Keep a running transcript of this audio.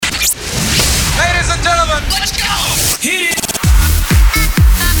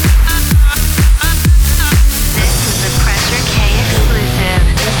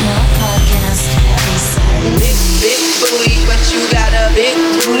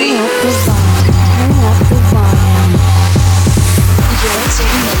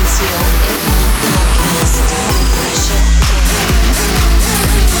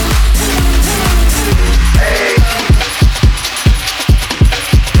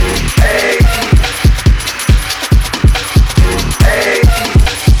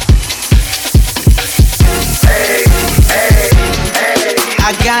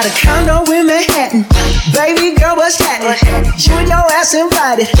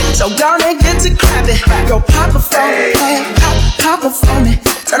So gonna get to clapping. Go pop it for a plan, pop it for me.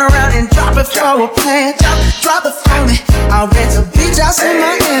 Turn around and drop it for a plan, drop it for me. I'll rent a beach house in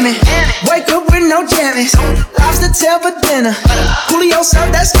Miami. Wake up with no jammies. Lobster tail for dinner. Julio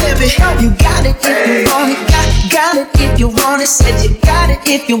served that scampi. You got it if you want it. Got it if you want it. Said you got it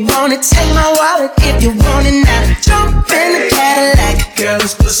if you want it. Take my wallet if you want it now. Jump in the Cadillac. Girl,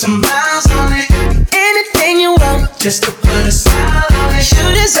 let's put some miles on it. Anything you want, just to put a smile on it.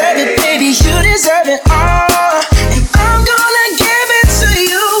 You deserve it, baby. You deserve it all. And I'm gonna give it to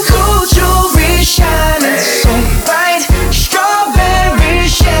you. Gold jewelry shining so bright. Strawberry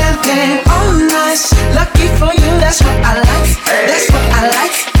champagne, oh nice. Lucky for you, that's what I like. That's what I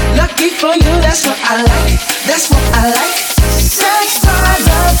like. Lucky for you, that's what I like. That's what I like. Sex by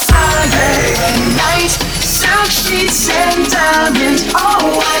the fire night. Sound sheets and diamonds, all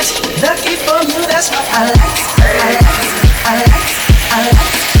white. Lucky for you, that's what I like. I like, I like, I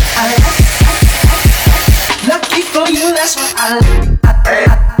like, I like. Lucky for you, that's what I like.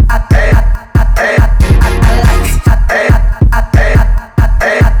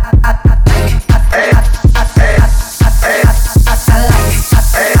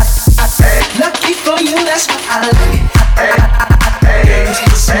 Lucky for you, that's what I like.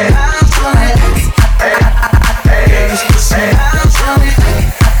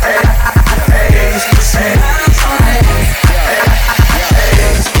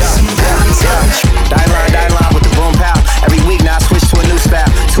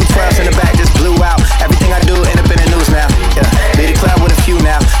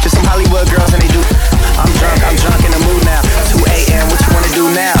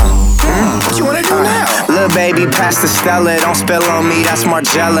 Pass the Stella, don't spill on me, that's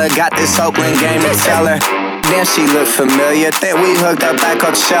Margella. Got this Oakland game to tell her. Damn, she look familiar. Think we hooked up at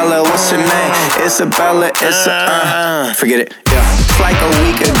Coachella. What's her name? Isabella. It's forget it. Yeah. Like a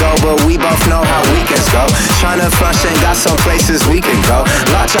week ago, but we both know how weekends go. Tryna function, got some places we can go.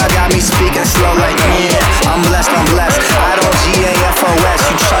 Watch, I got me speaking slow like yeah. I'm blessed. I don't GAFOS.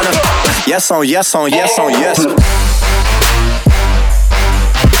 You tryna yes on yes on yes on yes.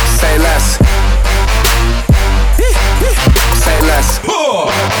 Say less. Say less.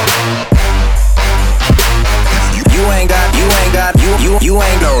 You ain't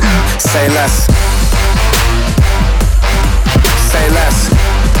got. Say less. Say less.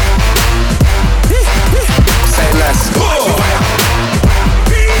 Say less.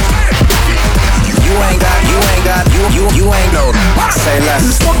 You ain't got. Say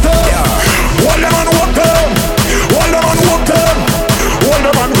less. Yeah. Hold them and walk them. Hold them and walk them. Hold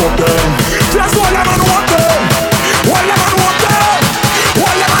them and walk them. Just hold them and walk them. Hold them and walk them.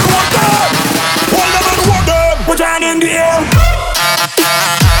 Hold them and walk them. Hold them and walk them. Put your hand in the air.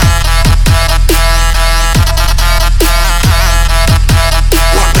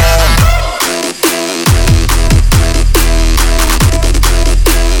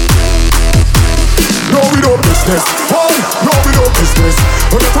 Business. Oh, no, we don't business.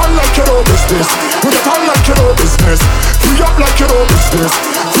 When you turn like you know business. When you turn like you know business. Free up like you know business.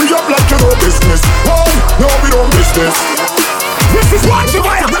 Free up like you know business. Oh, no, we don't business. This is what you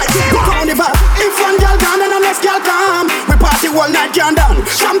want. Carnival. If one girl gone and the next girl come, we party all night, can't done.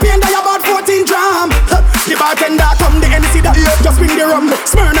 Champagne die about 14 drum. The bartender come, the NC that just bring the rum.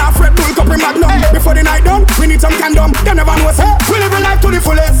 Smirnoff Red Bull, Capri Magnum. Before the night done, we need some condom. They never know say we live life to the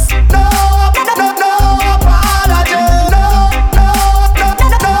fullest. No.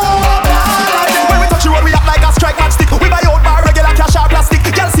 Strike matchstick, we buy out bar regular cash or plastic.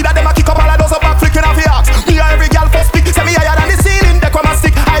 Girl see that them a kick up all of those up back flicking off the axe. Me and every girl first pick, say me higher than the ceiling. They come and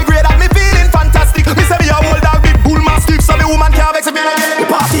stick, high grade and me feeling fantastic. Me say me a hold dog with bull mastiff, so the woman can't vex me again. The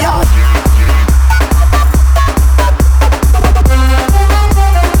party hard.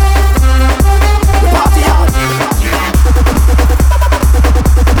 The party hard.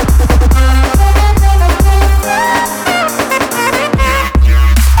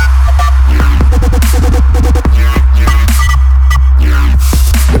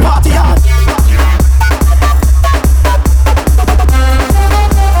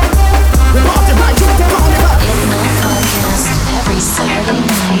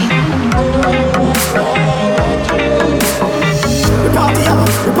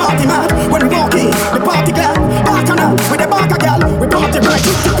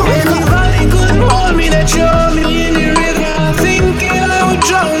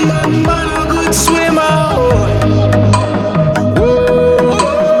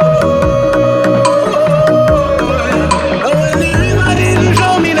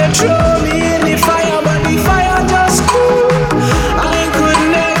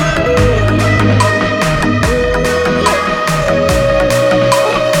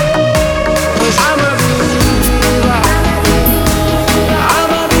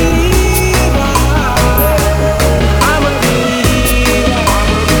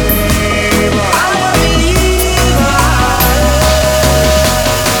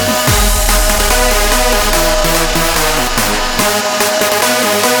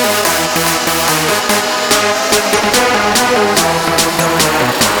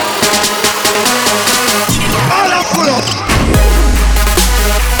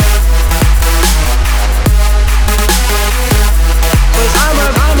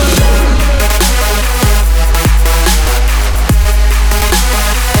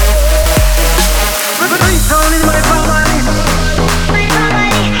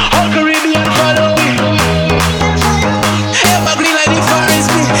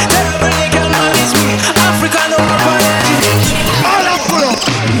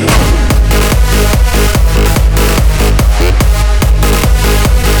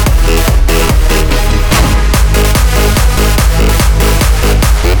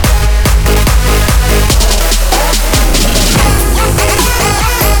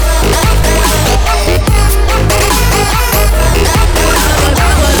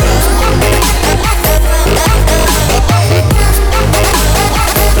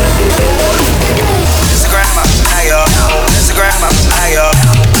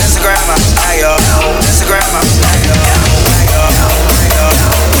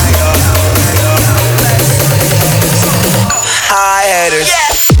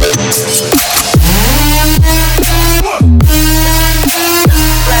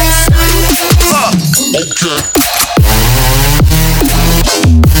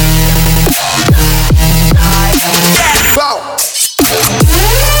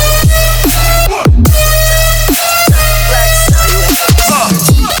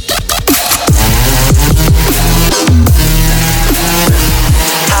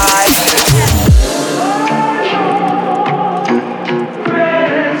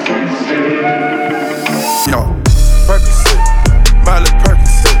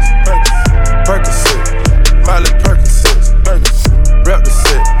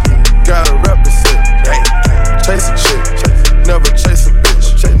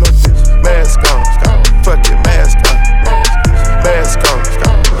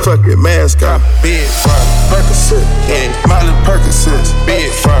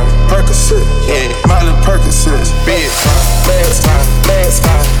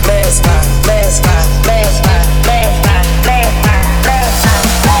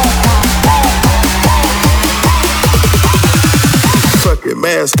 your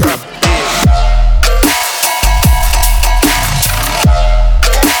mask off.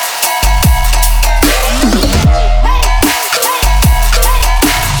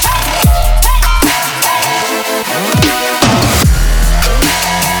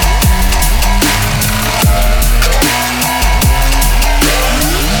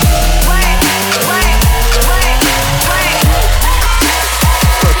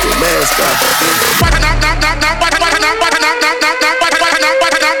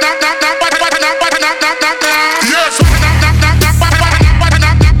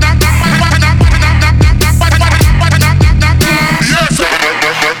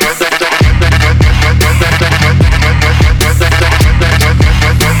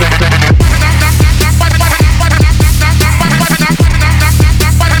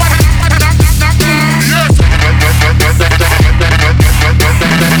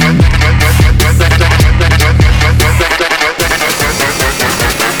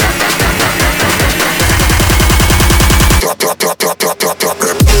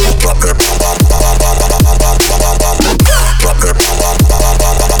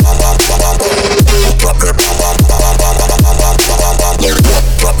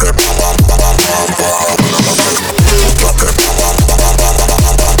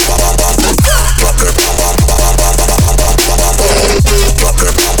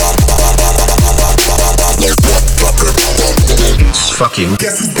 Fucking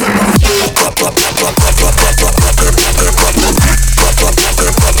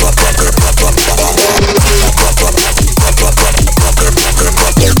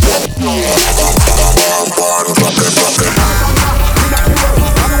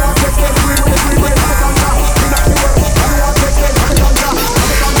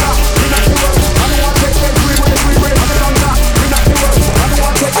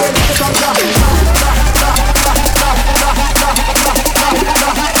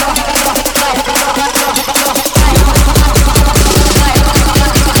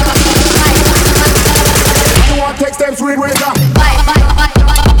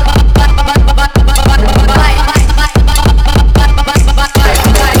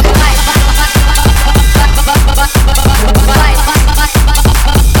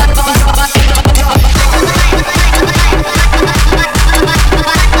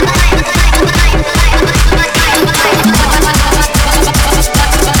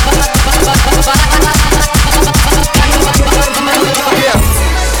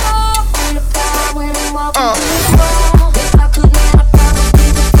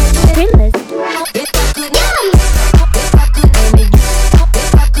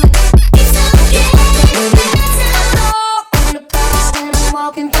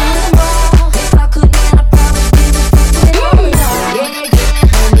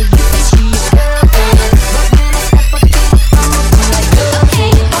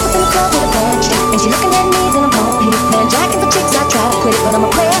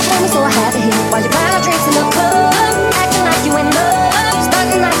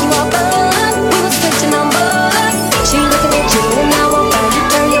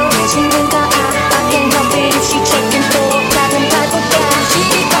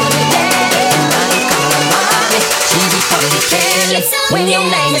when your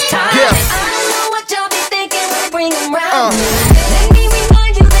name is time. Yeah. I don't know what y'all be thinking when bring them round. Let me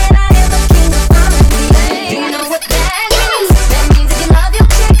remind you that I am the king of R&B. You know what that means? That means if you love your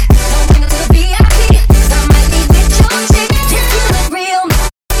chick, don't bring her to the VIP. Cause I might leave with your chick. Just keep it real.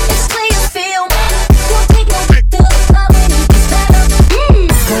 It's a player film. Don't take no to the club when you get set up.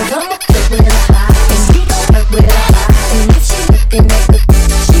 Cause I'ma flirt with her high, and we gon' flirt with her high. And if she looking at good,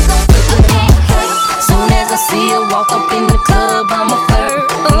 she gon' flirt with her high. Soon as I see her walk up in the club, I'ma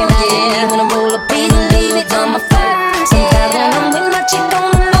flirt. Oh yeah.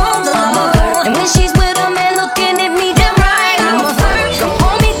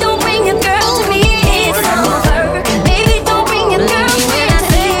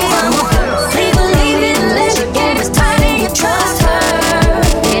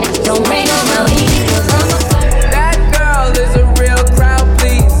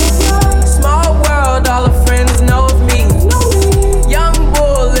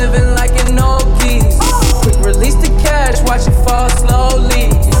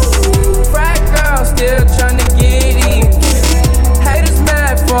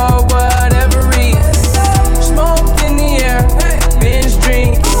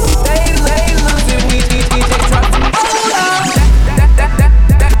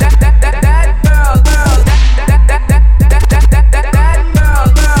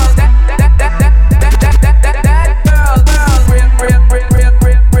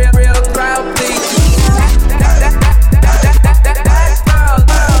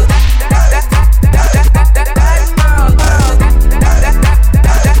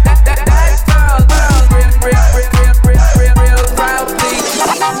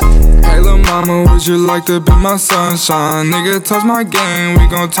 Would you like to be my sunshine? Nigga, touch my game, we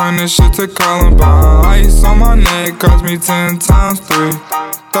gon' turn this shit to Columbine. Ice on my neck cost me 10 times 3.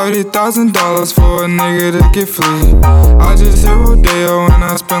 $30,000 for a nigga to get free. I just hit Rodeo and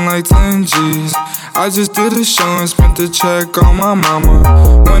I spent like 10 G's. I just did a show and spent the check on my mama.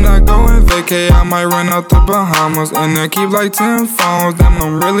 When I go and vacay, I might run out the Bahamas. And I keep like 10 phones, damn,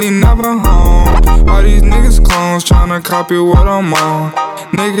 I'm really never home. All these niggas clones tryna copy what I'm on.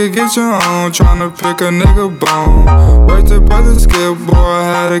 Nigga, get your own, tryna pick a nigga bone. Word to brother Skip, boy, I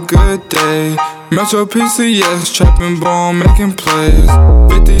had a good day. Metro PCS, trapping ball, making plays.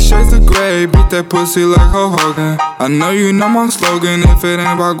 50 shades of gray, beat that pussy like Hulk Hogan. I know you know my slogan, if it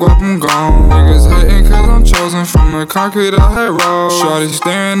ain't about guap, I'm gone. Niggas hating cause I'm chosen from the concrete I had rolled. Shorty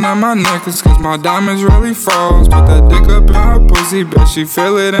staring at my necklace cause my diamonds really froze. Put that dick up in her pussy, bet she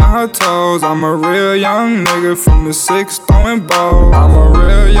feel it in her toes. I'm a real young nigga from the 6 throwing balls. I'm a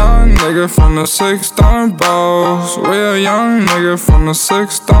real young nigga from the 6 throwing balls. Real young nigga from the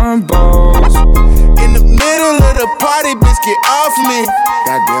 6 throwing balls. In the middle of the party, bitch, get off me.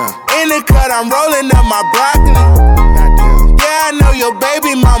 Goddamn. In the cut, I'm rolling up my broccoli. Goddamn. Yeah, I know your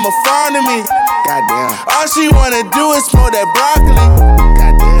baby mama fond of me. Goddamn. All she wanna do is smoke that broccoli.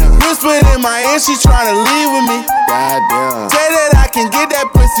 Goddamn. Whispered in my ear, she tryna leave with me. Goddamn. Say that I can get that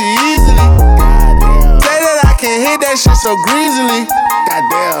pussy easily. Goddamn. Say that I can hit that shit so greasily.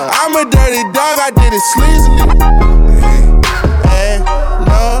 Goddamn. I'm a dirty dog, I did it sleazily. Hey,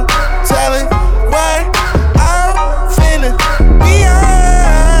 no telling what I'm finna be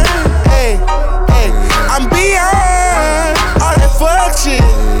on. Hey, hey, I'm beyond all that fuck shit.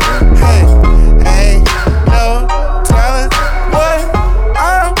 Hey, hey, no telling what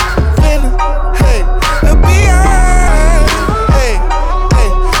I'm finna, hey, be on. Hey, hey,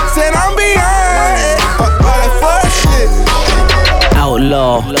 said I'm beyond all that fuck shit.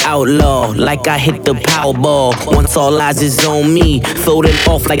 Outlaw, outlaw, like I hit the Powerball. Once all eyes is on me, throw them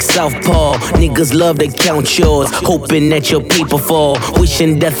off like Southpaw. Niggas love to count yours, hoping that your paper fall.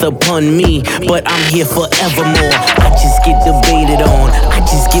 Wishing death upon me, but I'm here forevermore. I just get debated on, I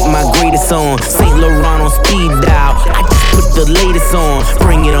just get my greatest on. St. Laurent on speed dial, I just put the latest on.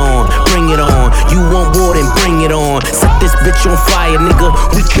 Bring it on, bring it on. You want war, then bring it on. Set this bitch on fire, nigga,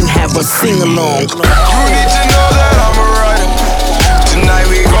 we can have a sing-along. You need to know that I'm a rider. Tonight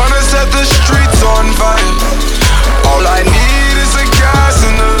we gonna set the streets on fire. All I need is a gas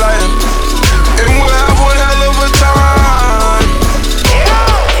and a lighter, and we'll have one hell of a time.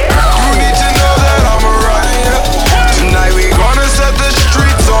 You need to know that I'm a rider. Tonight we gonna set the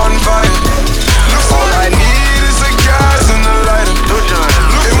streets on fire. All I need is a gas and a lighter,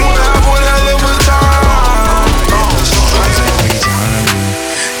 and we'll have one hell of a time. Every time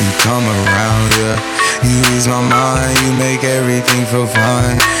you come around, yeah, you ease my mind, you make everything feel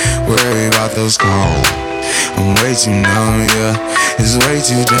fine. Worry about those calls, I'm way too numb, yeah. It's way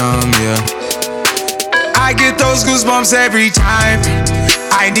too dumb, yeah. I get those goosebumps every time.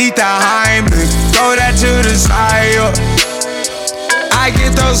 I need the Heimlich, throw that to the side, yeah. I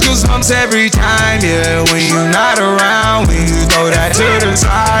get those goosebumps every time, yeah. When you're not around, when you throw that to the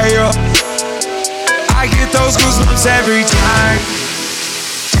side, yeah. I get those goosebumps every time.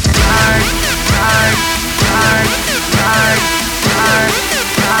 Time, time, time, time, time, time,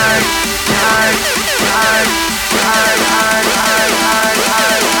 time, time, time, time, time,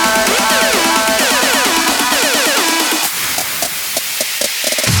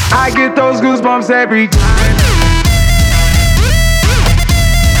 I get those goosebumps every time.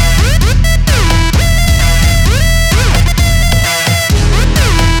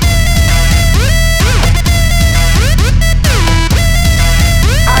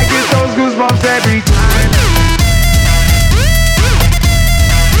 I get those goosebumps every time.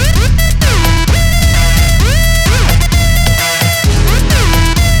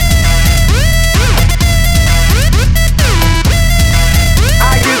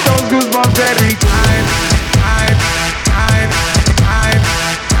 Every time, time, time, time,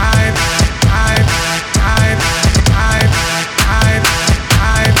 time, time, time, time, time,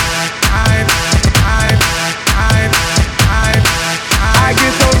 time, time, time, time, time. I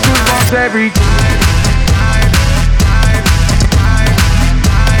get those goosebumps every time. Time, time, time, time,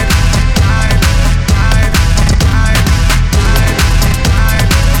 time, time, time, time, time,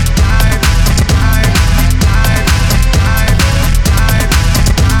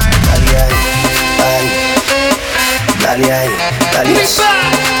 Dale ahí, dale así,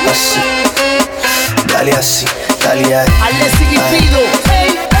 así. Dale así, dale ahí.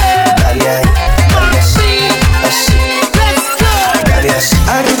 Dale ahí, dale así, así. Dale así.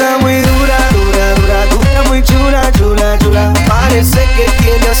 Arriba muy dura, dura, dura, dura, muy chula, chula, chula. Parece que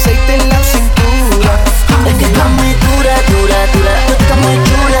tiene aceite en la cintura.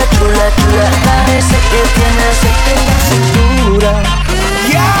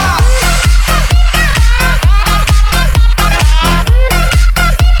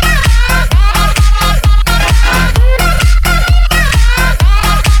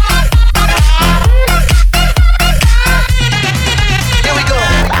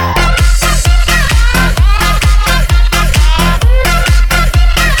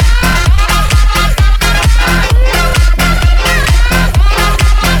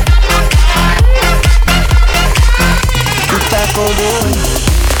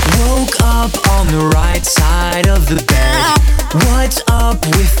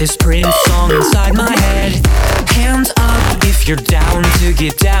 this Prince song inside my head. Hands up if you're down to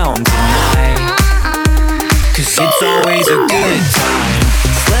get down tonight, 'cause it's always a good time.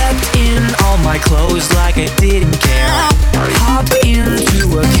 Slept in all my clothes like I didn't care. Hop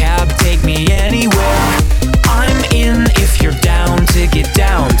into a cab, take me anywhere. I'm in if you're down to get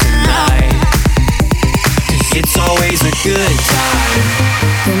down tonight, 'cause it's always a good time.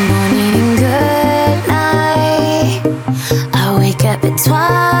 Good morning, good night. I wake up at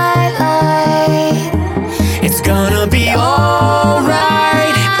twilight. It's gonna be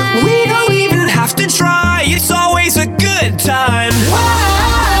alright. We don't even have to try. It's always a good time.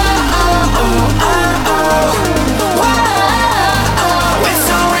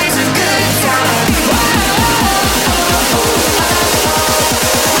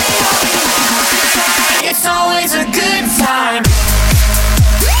 It's always a good time.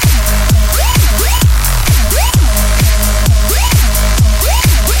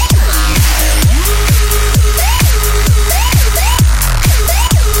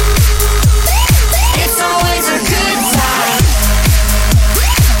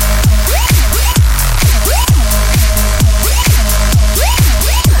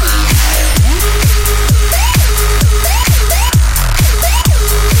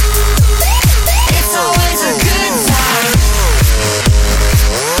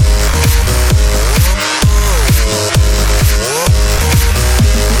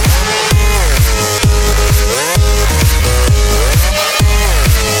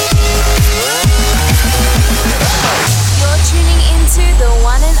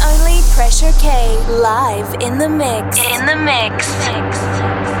 Pressure K, live in the mix. In the mix.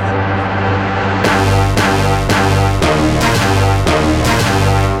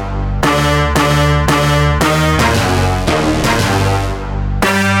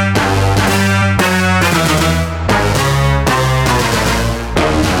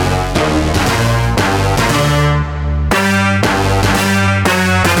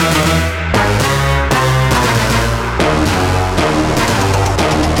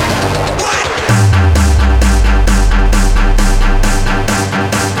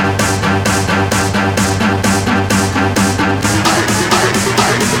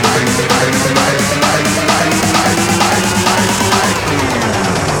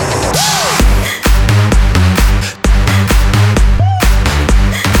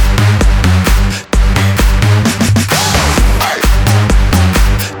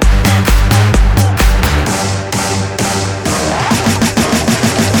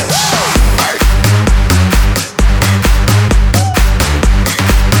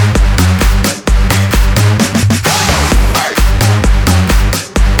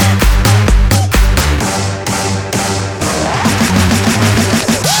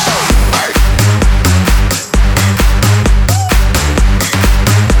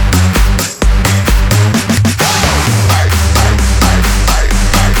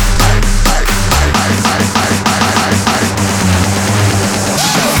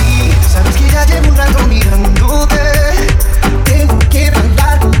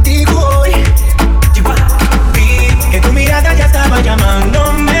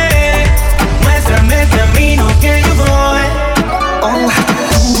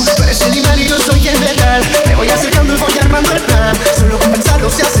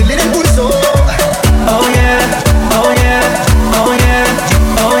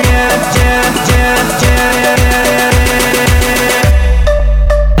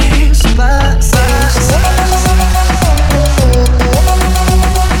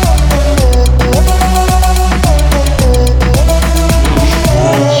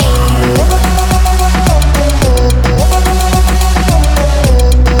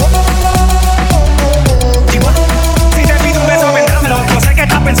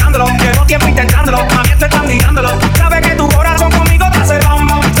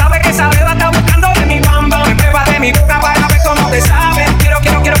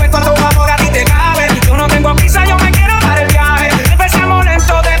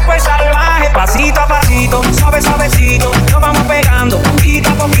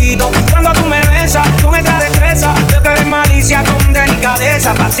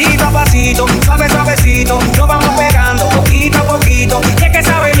 Pasito a pasito, suave suavecito, nos vamos pegando poquito a poquito. Y es que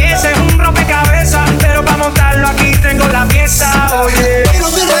esa belleza es un rompecabezas, pero para montarlo aquí tengo la pieza. Oye,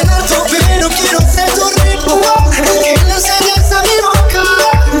 quiero ver bailar, pero quiero ser tu ritmo. Que le enseñes a mi boca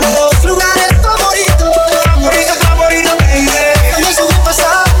los lugares favoritos, baby. Déjame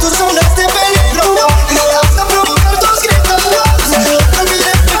sobrepasar tus zonas de peligro y hasta provocar tus gritos. No te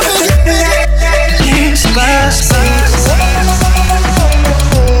olvides de pedir.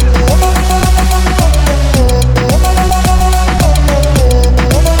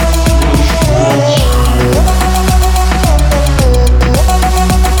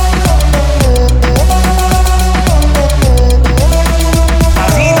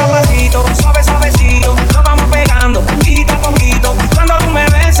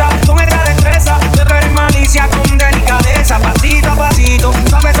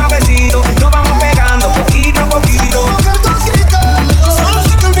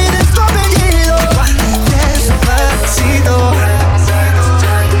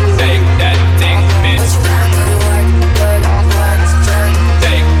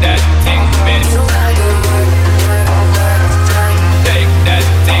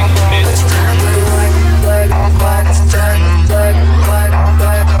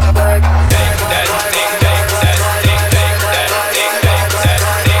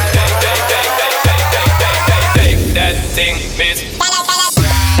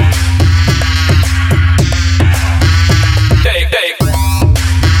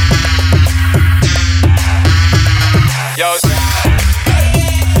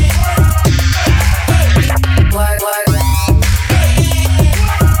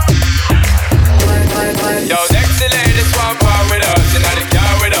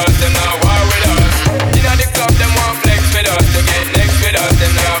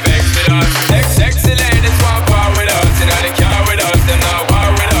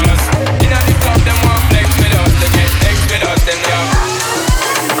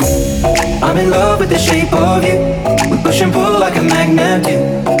 the shape of you. We push and pull like a magnet do.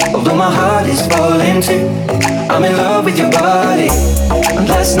 Although my heart is falling too, I'm in love with your body. And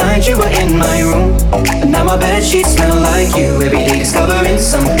last night you were in my room, and now my bedsheets smell like you. Every day discovering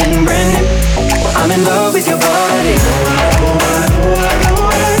something brand new. I'm in love with your body.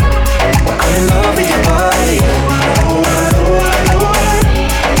 I'm in love with your body.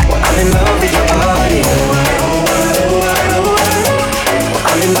 I'm in love with your body.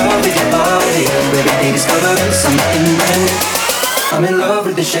 I'm in love with your body. Every day discovering something brand new. I'm in love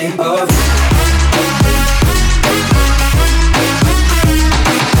with the shape of you.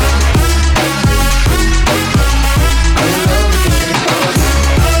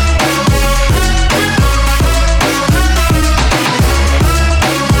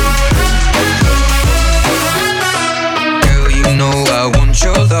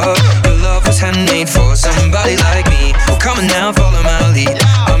 Handmade for somebody like me. Well, come on now, follow my lead.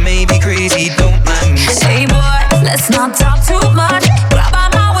 I may be crazy, don't mind me. Hey boy, let's not talk too much. Grab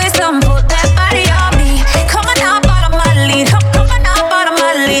on my waist and put that body on me. Come on now, bottom my lead. Come on now, bottom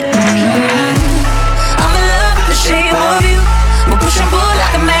my lead. I'm in love with the shape of you. We'll push and pull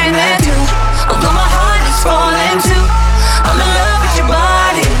like a magnet do. Although my heart is falling too, I'm in love with your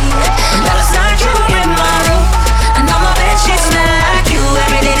body. And last night you were in my room, and now my bedsheets smell like you.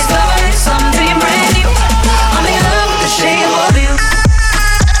 Every day discovering something brand new. I'm in love with the shape of you.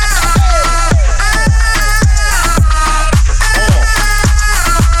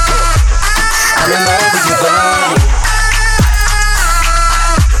 I'm in love with your body.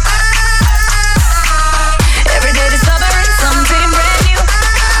 Every day discovering something brand new.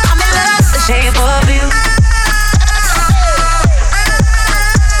 I'm in love with the shape of you.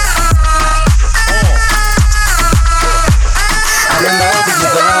 I'm in love with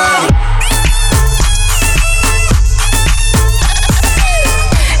your body.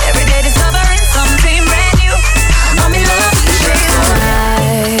 Every day discovering something brand new. I'm in love with the shape of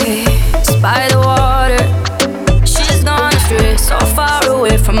you. By the water, she's gone astray, so far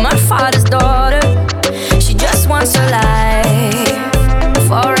away from her father's daughter. She just wants her life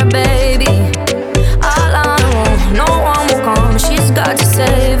for a baby. All on her own, no one will come. She's got to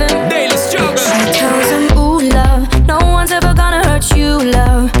save him. Daily struggle. She tells him, ooh, love, no one's ever gonna hurt you,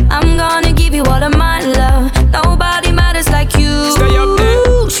 love. I'm gonna give you all of my love. Nobody matters like you. Stay up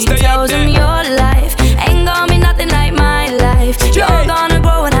there. She Stay up tells there. him your life ain't gonna be nothing like my life. You're gonna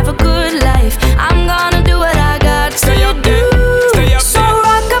grow and have a good life. I'm gonna do what I got Stay to up there. do. Stay up So there.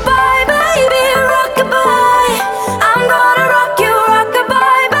 rock-a-bye, baby, rock-a-bye. I'm gonna rock you,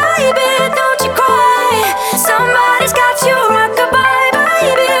 rock-a-bye, baby, don't you cry. Somebody's got you, rock-a-bye,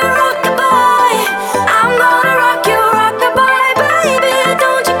 baby, rock-a-bye. I'm gonna rock you, rock-a-bye, baby,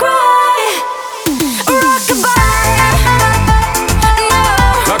 don't you cry. Rock-a-bye, no.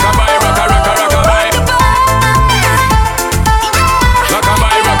 Rockabye, rockabye.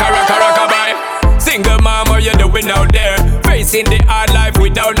 Rockabye, rockabye. Single mom, how you doing out there? Facing the hard life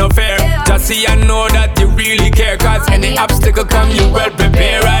without no fear. Just see and know that you really care. Cause any obstacle come, you well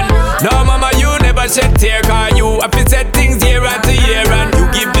prepare. And no mama, you never shed tear. Cause you have to set things year after year. And you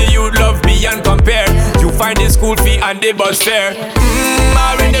give the youth love beyond compare. You find the school fee and the bus fare.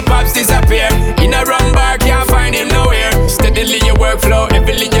 Or when the pops disappear. In a wrong bar, can't find him nowhere. Steadily your workflow,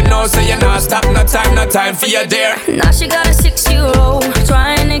 everything you know. So you're not stop, no time for your dare. Now she got a 6-year-old,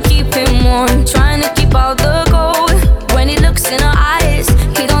 trying to keep him warm, trying to keep all the gold. When he looks in her eyes,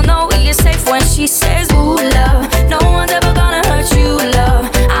 he don't know he is safe when she says, ooh, love, no one's ever gonna hurt you, love.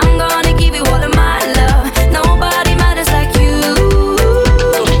 I'm gonna give you all of my love. Nobody matters like you.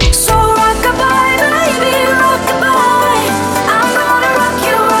 So rock-a-bye, baby, rock-a-bye. I'm gonna rock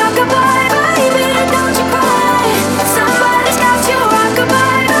you, rock-a-bye, baby, don't you cry. Somebody's got you,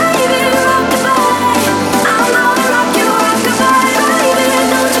 rock-a-bye, baby, rock-a-bye. I'm gonna rock you, rock-a-bye, baby,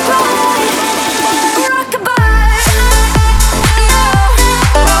 don't you cry. Rock-a-bye, no.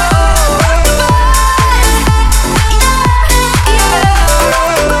 Rock-a-bye, yeah, yeah.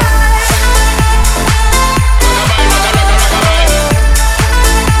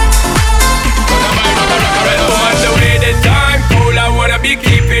 Woman, the way the time cold, I wanna be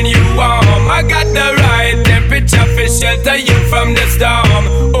keeping you warm. I got the right temperature for shelter you from the storm.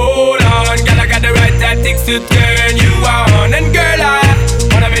 Hold on, girl, I got the right tactics to turn you on. And girl, I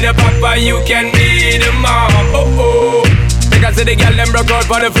wanna be the papa, you can be the mom. Oh oh. Because the girl them broke out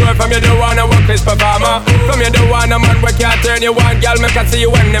for the floor. From you don't wanna work this performer. From you don't wanna man where can't turn you on. Girl, make I see you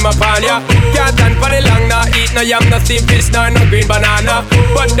when them upon ya. Can't stand for the long, nah eat no yam, no steamed fish, no green banana.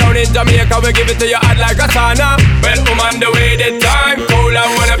 But down in Jamaica, we give it to you hot like a sauna. Well, on the way the time cold, I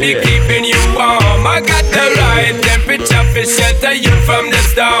wanna be keeping you warm. I got the right temperature for shelter you from the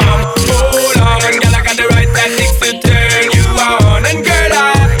storm. Hold on, girl, I got the right tactics to turn you on. And girl,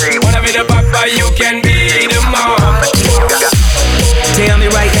 I wanna be the papa, you can be the mom. Tell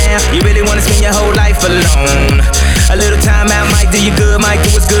me right now, you really wanna spend your whole life alone? A little time out might do you good, might do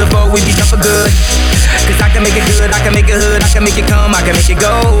what's good for we become for good. Cause I can make it good, I can make it hood, I can make it come, I can make it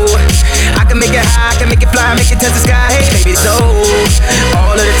go. I can make it high, I can make it fly, make it touch the sky, hey baby, so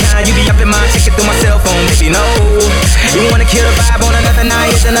all of the time you be up in my check it through my cell phone, baby, no. You wanna kill a vibe on another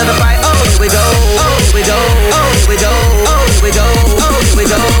night, it's another fight, oh here we go, oh here we go, oh here we go, oh here we go, oh here we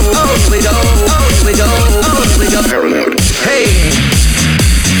go, oh here we go, oh here we go, oh here we go, hey.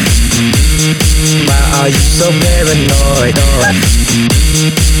 Why are you so paranoid?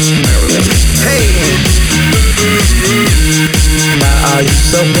 Hey, why are you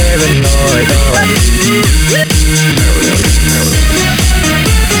so paranoid?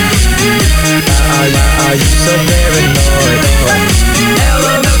 Why are you so paranoid?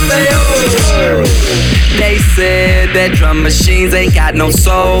 They said that drum machines ain't got no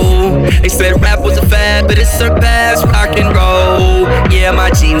soul. They said rap was a fad, but it surpassed rock and roll. Yeah, my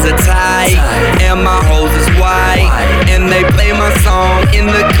jeans are tight, and my hose is white, and they play my song in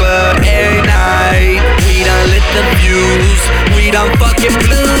the club every night. We done lit the fuse, we done fucking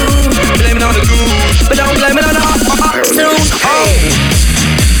blew. Blame it on the goose, but don't blame it on the tune. Oh.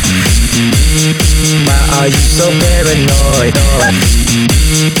 Why are you so paranoid?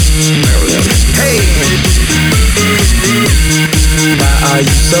 Hey, why are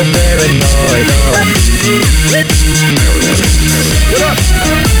you so paranoid? Why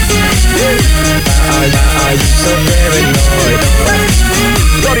are you so paranoid?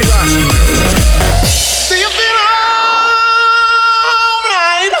 Do you feel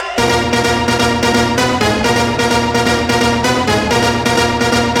alright?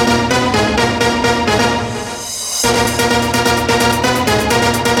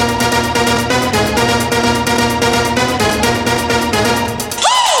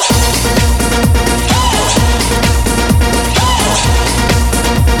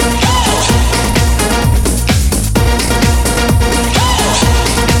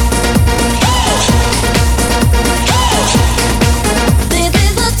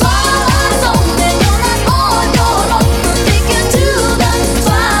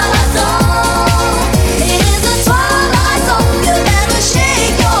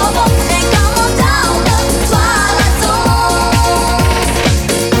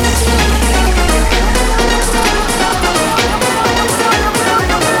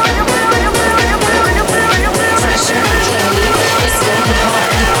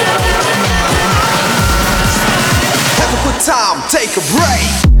 Take a break.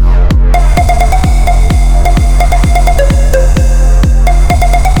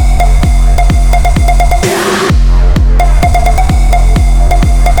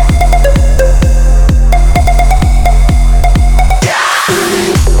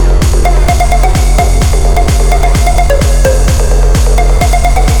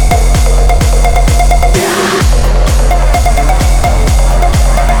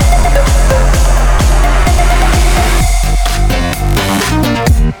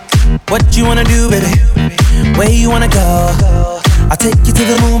 What you wanna do, baby? Where you wanna go? I'll take you to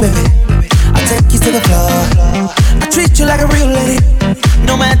the moon, baby. I'll take you to the floor. I treat you like a real lady,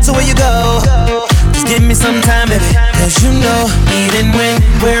 no matter where you go. Just give me some time, baby. Cause you know, even when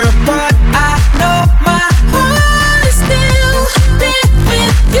we're apart, I know my heart is still there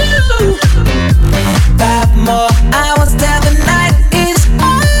with you. 5 more hours till the night is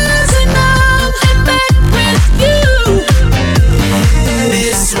ours, and I'm back with you.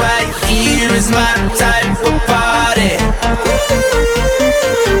 This right here is my type of party.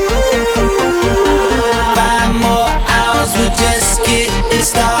 5 more hours, we're just getting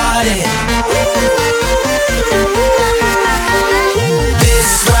started.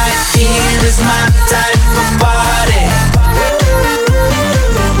 This right here is my type of party.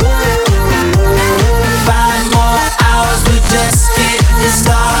 5 more hours, we're just getting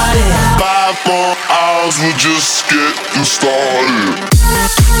started. 5 more hours, we're just getting started.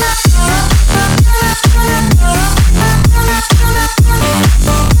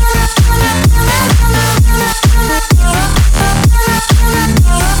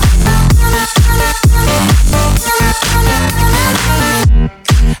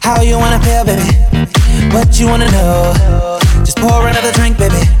 How you wanna feel, baby? What you wanna know? Just pour another drink,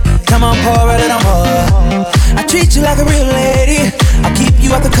 baby. Come on, pour a little more. I treat you like a real lady. I'll keep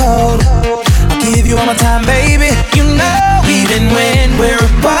you out the cold. I'll give you all my time, baby. You know, even when we're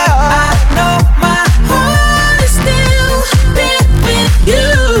apart,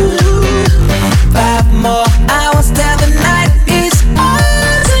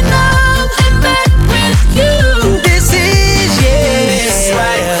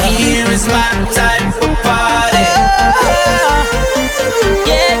 my type of party.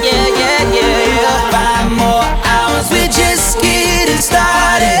 Yeah, yeah, yeah, yeah. 5 more hours, we're just getting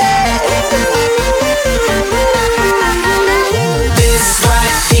started. This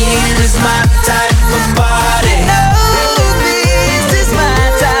right here is my type of party. This is my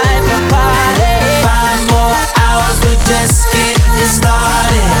type of party. 5 more hours, we're just getting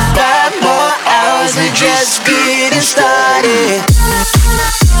started. 5 more hours, we're just getting started.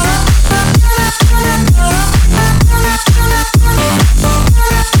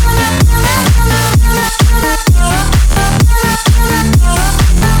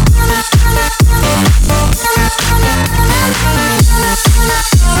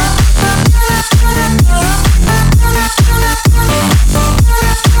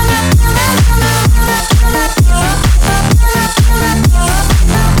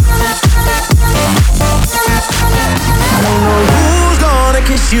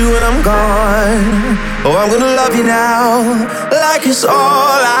 You when I'm gone. Oh, I'm gonna love you now, like it's all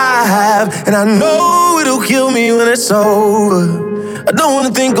I have. And I know it'll kill me when it's over. I don't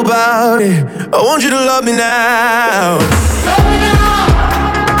wanna think about it. I want you to love me now. Love me now.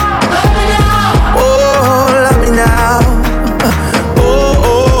 Love me now. Oh, love me now. Oh,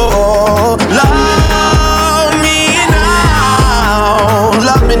 oh, oh. Love me now.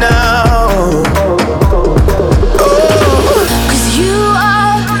 Love me now.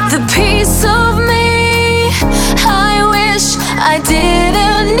 I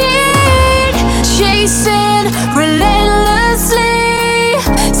didn't need chasing relentlessly,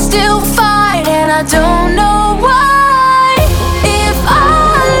 still fight and I don't know why. If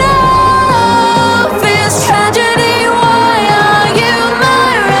our love is tragedy, why are you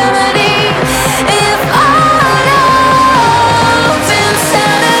my remedy? If our love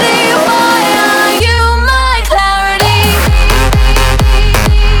insanity, why are you my clarity?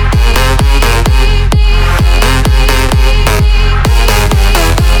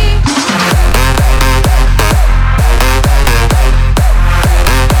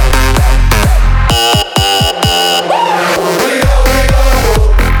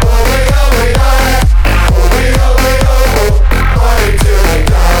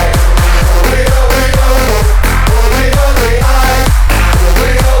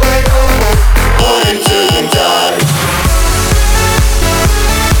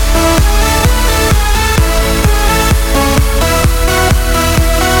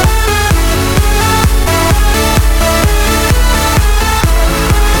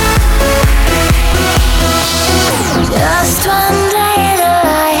 Just one day in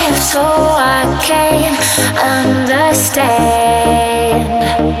life, so I can understand.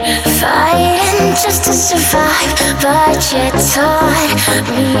 Fighting just to survive, but you taught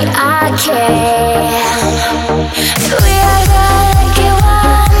me I can. We are the lucky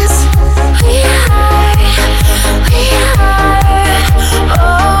ones. We are.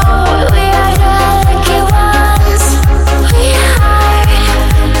 Oh, we are the lucky ones. We are.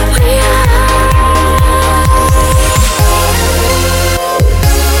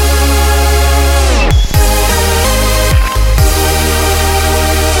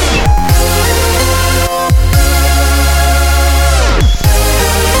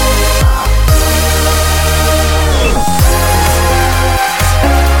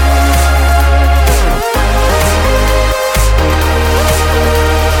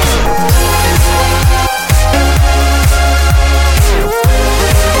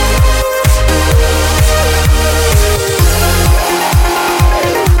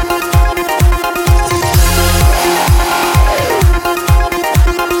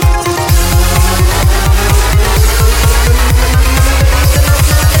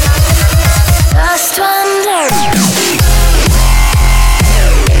 Last one there.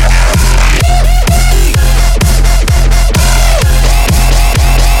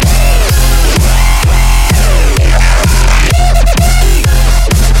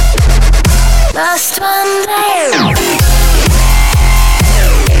 Last one.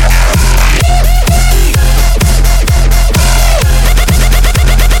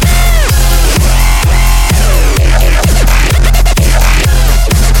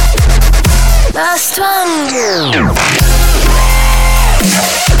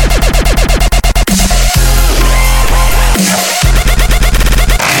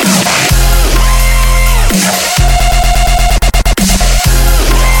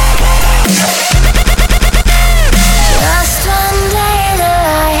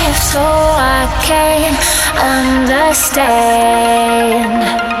 Understand.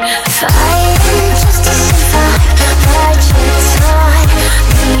 Fighting just to survive, but you taught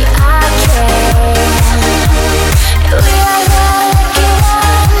me I can. We are the lucky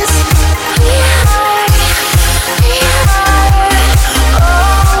ones.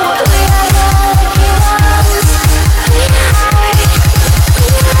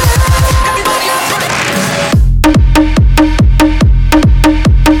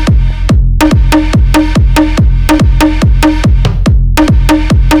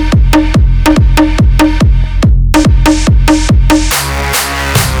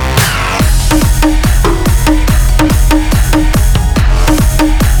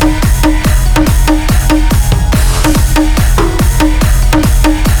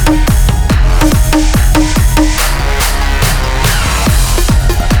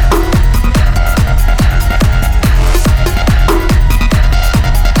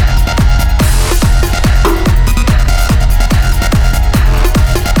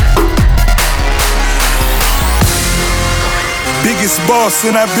 boss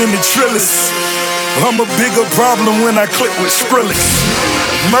and I've been the trillest. I'm a bigger problem when I click with Skrillex.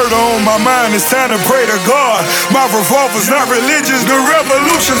 Murder on my mind, it's time to pray to God. My revolver's not religious, the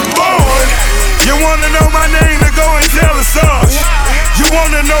revolution's born. You wanna know my name, then go and tell Assange. You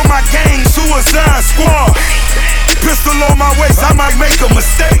wanna know my gang, Suicide Squad. Pistol on my waist, I might make a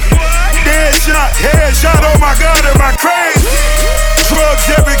mistake. Headshot, oh my God, am I crazy? Drugs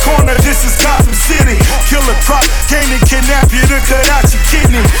every corner, this is Gotham City. Killer Croc came to kidnap you to cut out your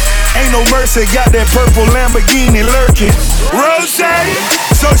kidney. Ain't no mercy, got that purple Lamborghini lurking. Rose,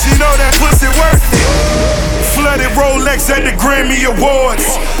 so she know that pussy worth it. Flooded Rolex at the Grammy Awards.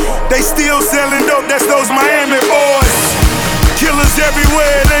 They still selling dope, that's those Miami boys. Killers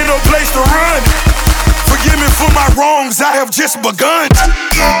everywhere, it ain't no place to run. Forgive me for my wrongs, I have just begun.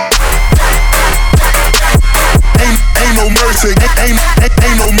 Ain't no mercy, ain't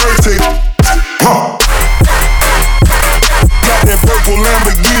no mercy. Got that purple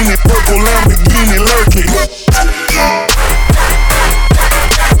Lamborghini lurking.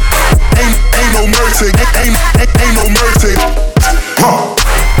 Ain't no mercy, ain't no mercy.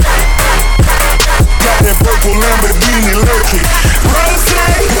 Got that purple Lamborghini lurking.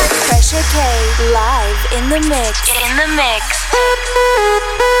 Pressure K live in the mix. In the mix.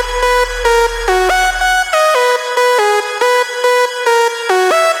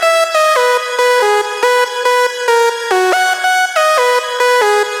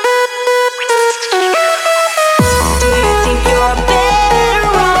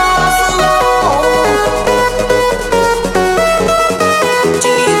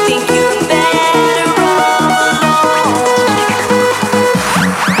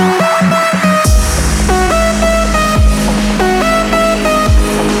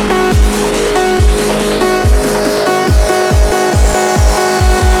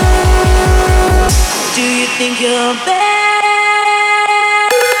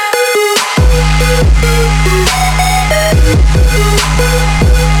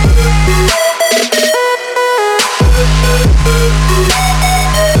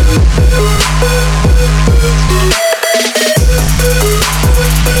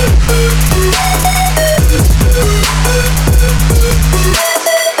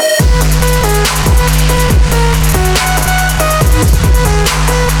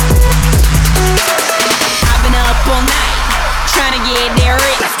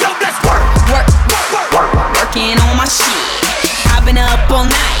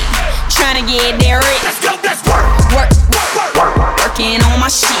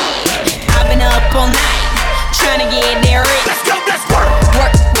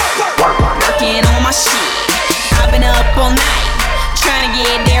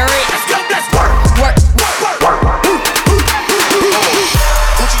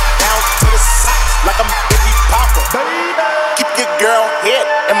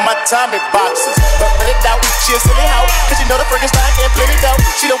 Tommy boxes, but put it out, she a silly hoe, cause you know the Frankenstein can't plenty dough.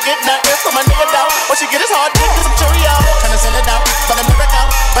 She don't get nothing from my nigga though. What she get is hard dick and some Cheerio. Tryna send it out, but I never go.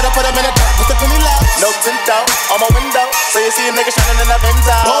 But I put them in a dark with the penny low. No tint out on my window, so you see a nigga shining in the Benz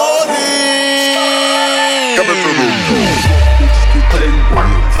out. Holy, coming through the put in work,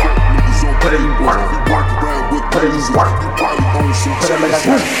 put in work, put in work, put in work,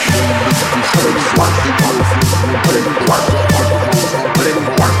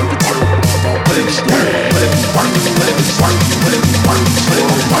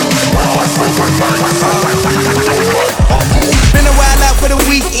 Been a while out for the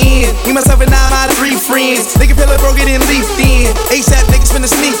weekend. Me, myself, and now my 3 friends. Nigga feel like broke it and leafed in. ASAP niggas finna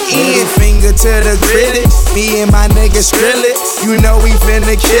sneak in. Finger to the critics. Me and my niggas Skrillex. You know we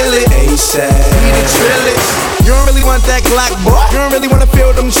finna kill it. ASAP. We the Trillix. You don't really want that Glock, boy. You don't really wanna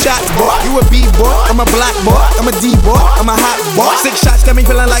feel them shots, boy. You a B-boy, I'm a black boy. I'm a D-boy, I'm a hot boy. 6 shots got me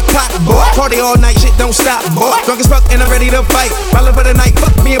feeling like pop, boy. Party all night, shit don't stop, boy. Drunk as fuck and I'm ready to fight. Ballin' for the night,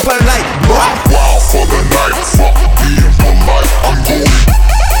 fuck me and put a light, boy. Wild for the night, fuck me and polite, I'm going.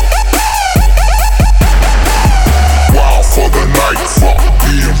 Wild for the night, fuck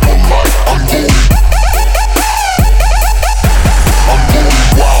me and polite, I'm going. I'm going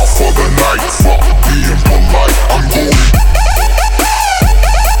wild for the night, fuck me and polite, I'm going.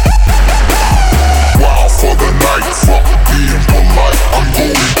 Wild for the night, fuck me and polite, I'm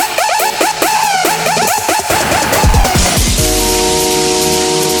going.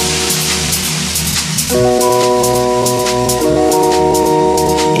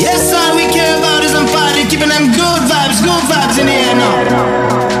 Yes, all we care about is I'm party, keeping them good vibes in the air now.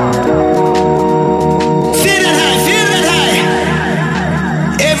 Feel that high.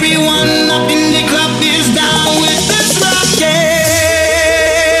 Everyone up in the club is down with this rocket.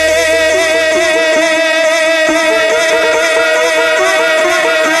 'Cause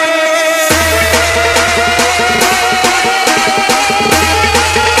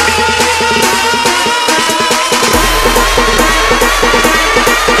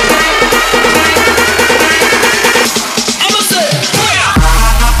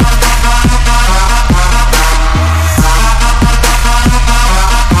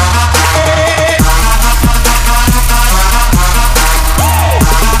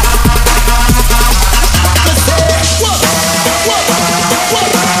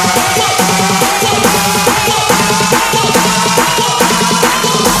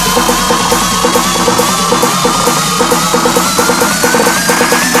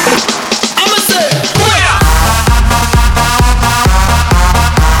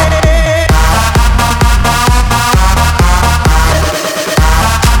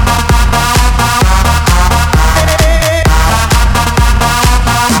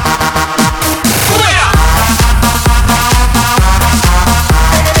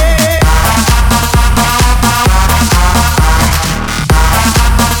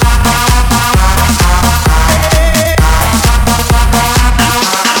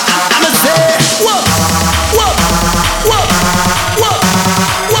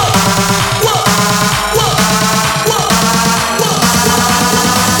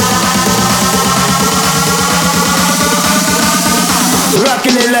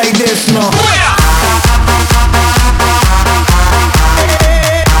rocking it like this now.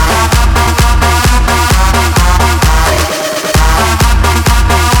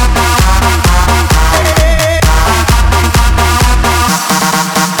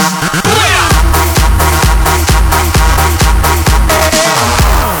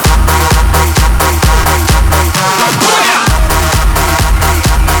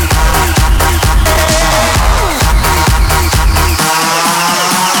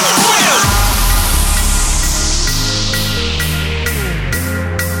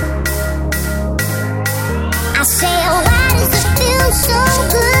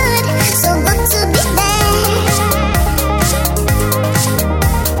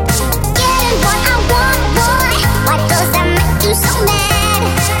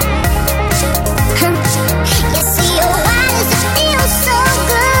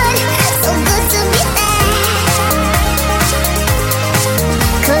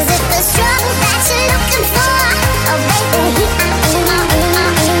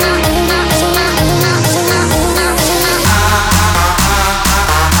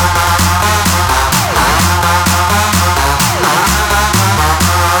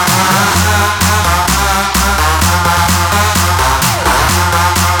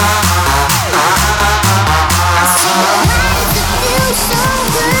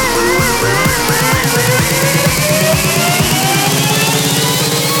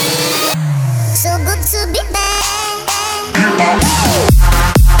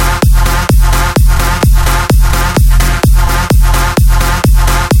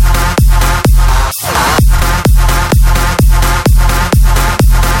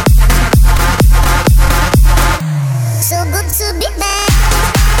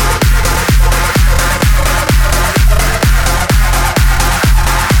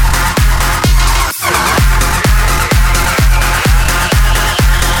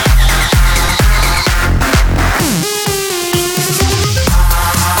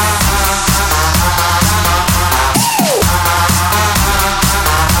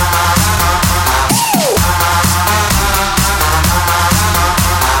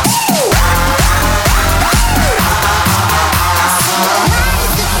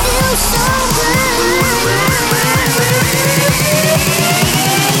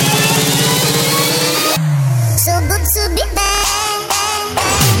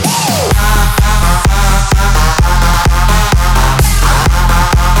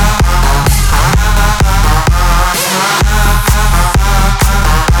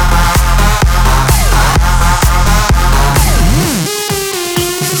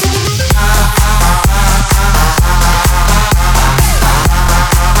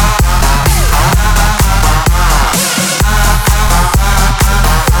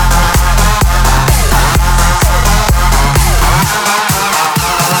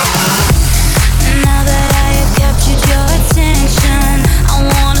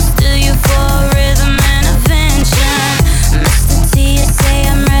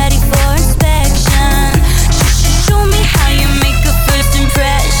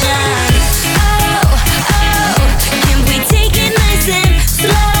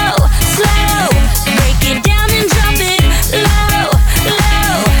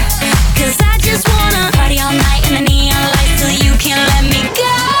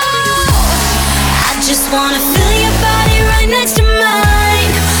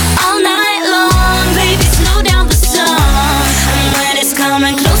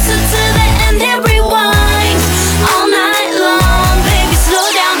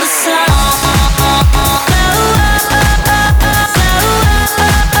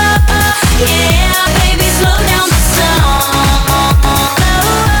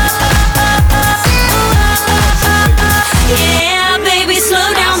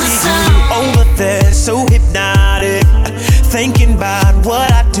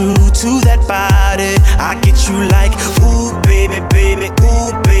 to that body. I get you like, ooh, baby, baby,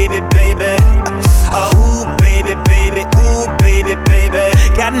 ooh, baby, baby.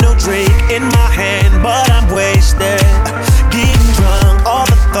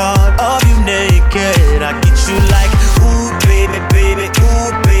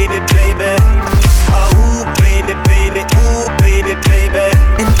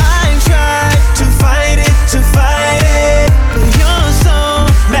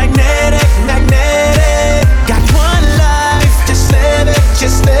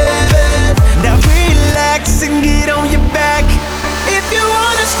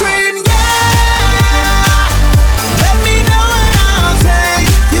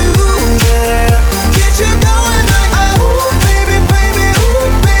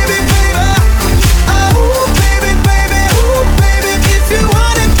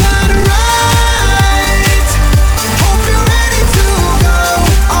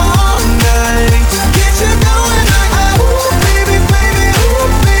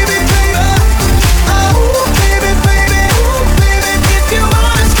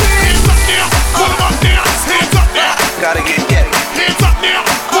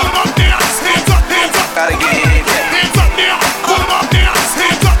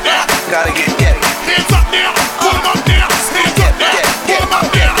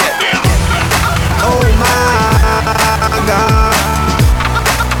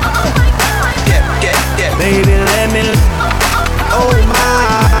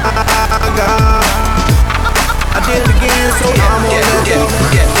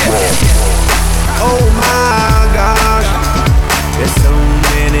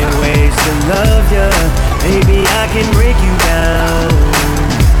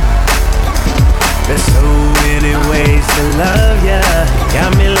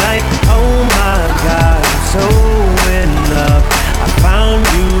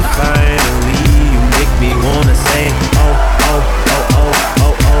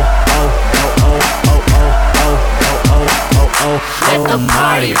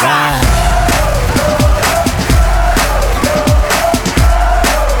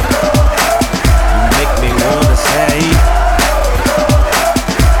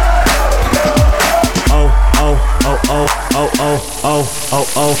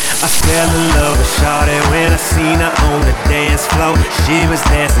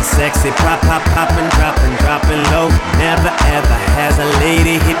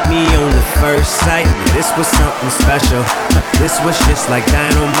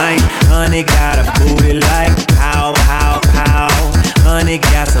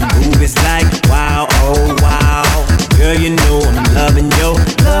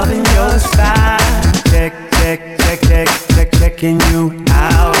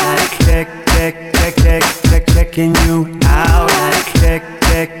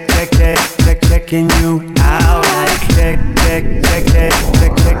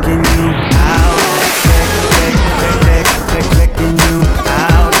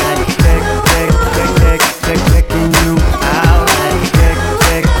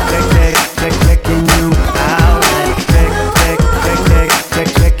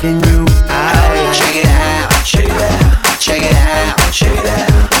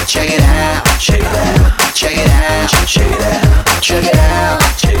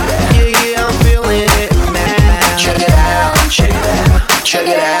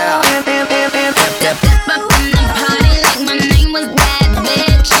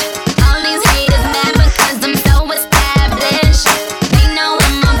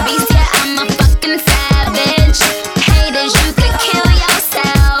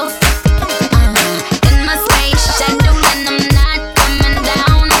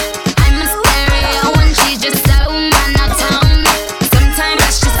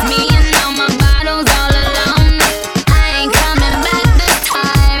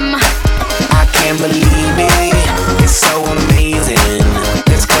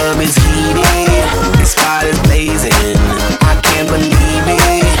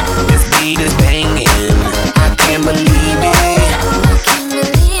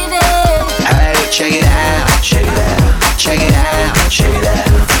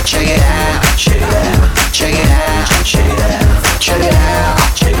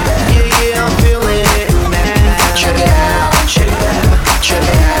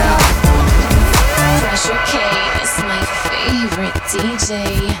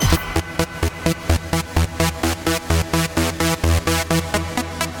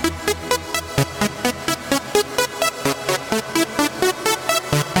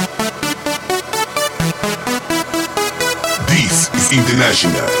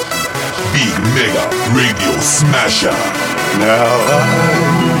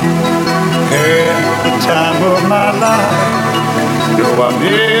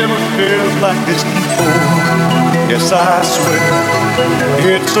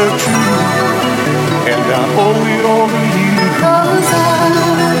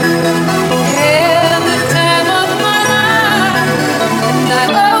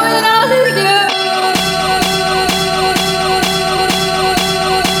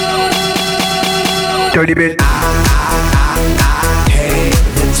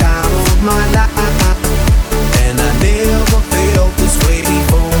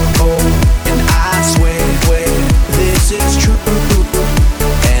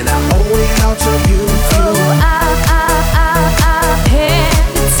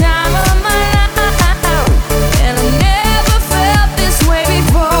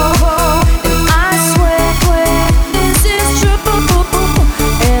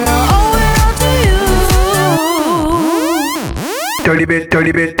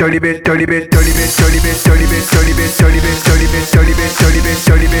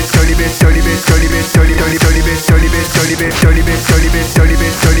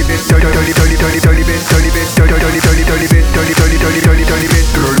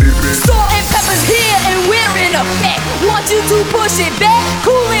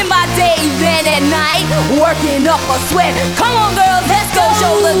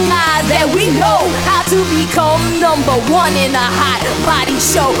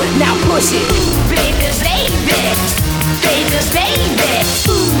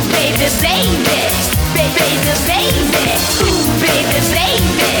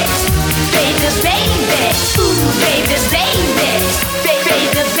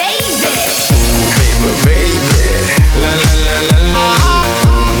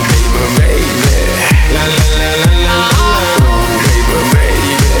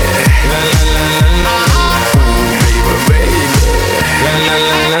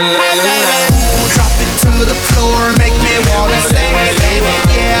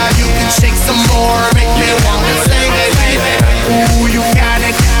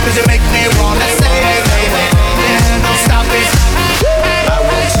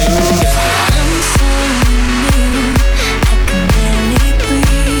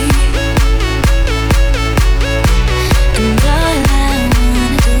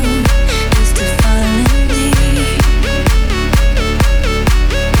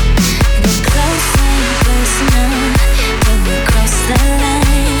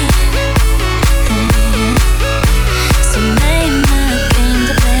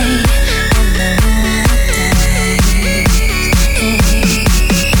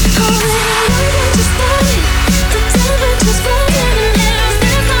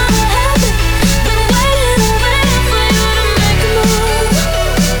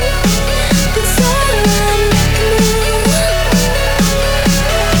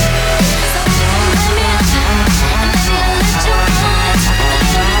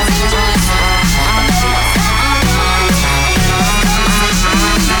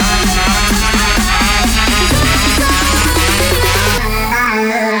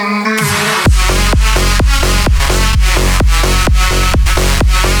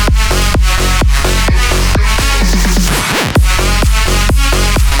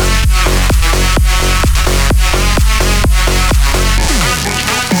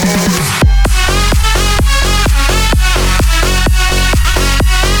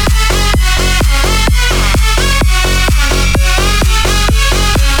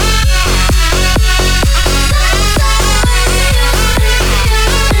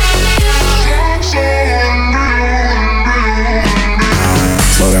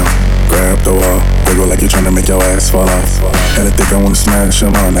 tryna make your ass fall off. Hella thick, I wanna smash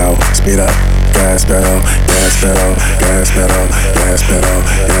them on now. Speed up, gas pedal, gas pedal, gas pedal, gas pedal,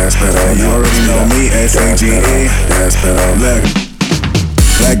 gas pedal. You already know me, S-A-G-E, gas pedal. Look.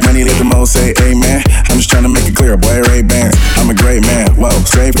 Black money, let the most say amen. I'm just tryna make it clear, boy, Ray-Bans. I'm a great man, whoa,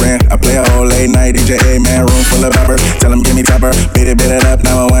 straight friend. I play a whole late night DJ, man. Room full of poppers, tell them give me topper. Beat it up,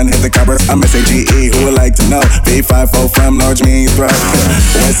 911, hit the coppers. I'm S-A-G-E, who would like to know? V54 from North me in your throat.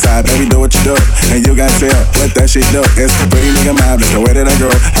 West side, baby, do what you do. And you got tell what that shit do. It's a pretty nigga mob, that's the way that I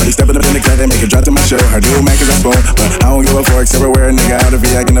grow. I be stepping up in the club, they make it drop to my show. Her do man, cause I spoon, but I don't give a fork. Everywhere a nigga out of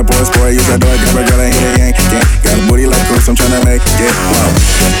V, I can afford sport. Use that door, give a girl a hit a yank. Got a booty like Chris, I'm tryna make it,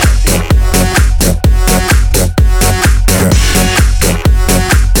 whoa.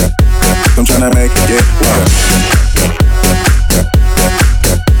 I'm tryna make it get low.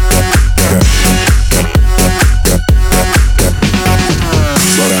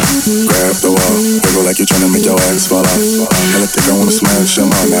 Slow down, grab the wall. Wiggle like you're tryna make your ass fall off. Hella thick, I wanna smash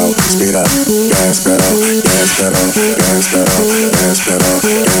them all now. Speed up, gas pedal, gas pedal, gas pedal, gas pedal,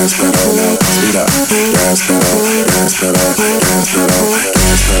 gas pedal now. Speed up, gas pedal, gas pedal, gas pedal,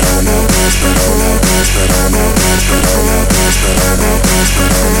 gas pedal now. Gas pedal now, gas pedal now, gas pedal now, gas pedal now, gas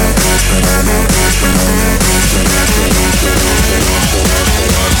pedal now, gas pedal now, gas pedal now, gas pedal now.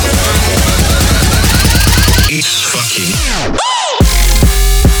 It's fucking.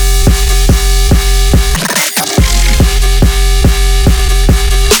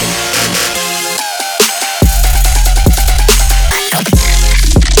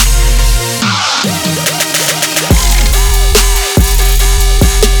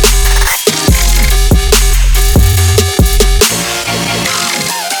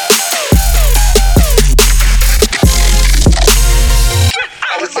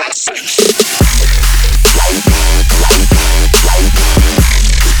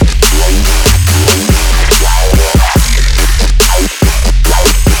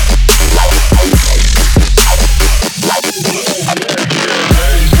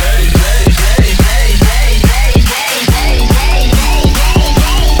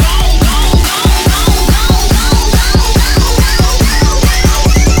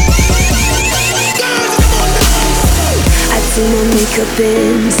 Up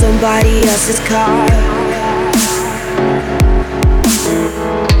in somebody else's car.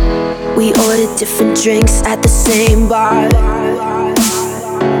 We ordered different drinks at the same bar.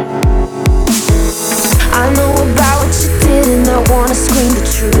 I know about what you did and I wanna scream the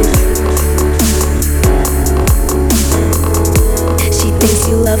truth. She thinks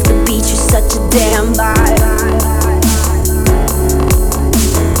you love the beach, you're such a damn vibe.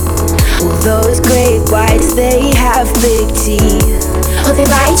 Those great whites, they have big teeth. Oh, they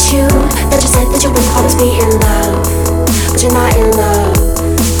write you that you said that you would always be in love, but you're not in love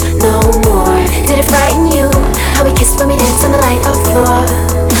no more. Did it frighten you when we danced on the light up floor,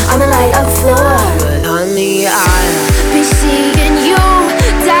 on the light up floor? But honey, I